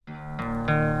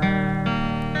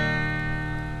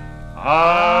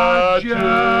I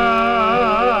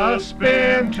just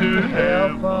been to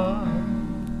heaven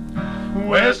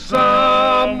with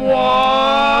someone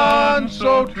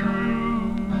so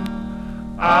true.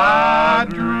 I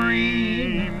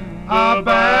dream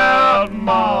about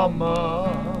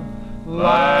Mama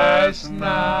last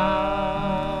night.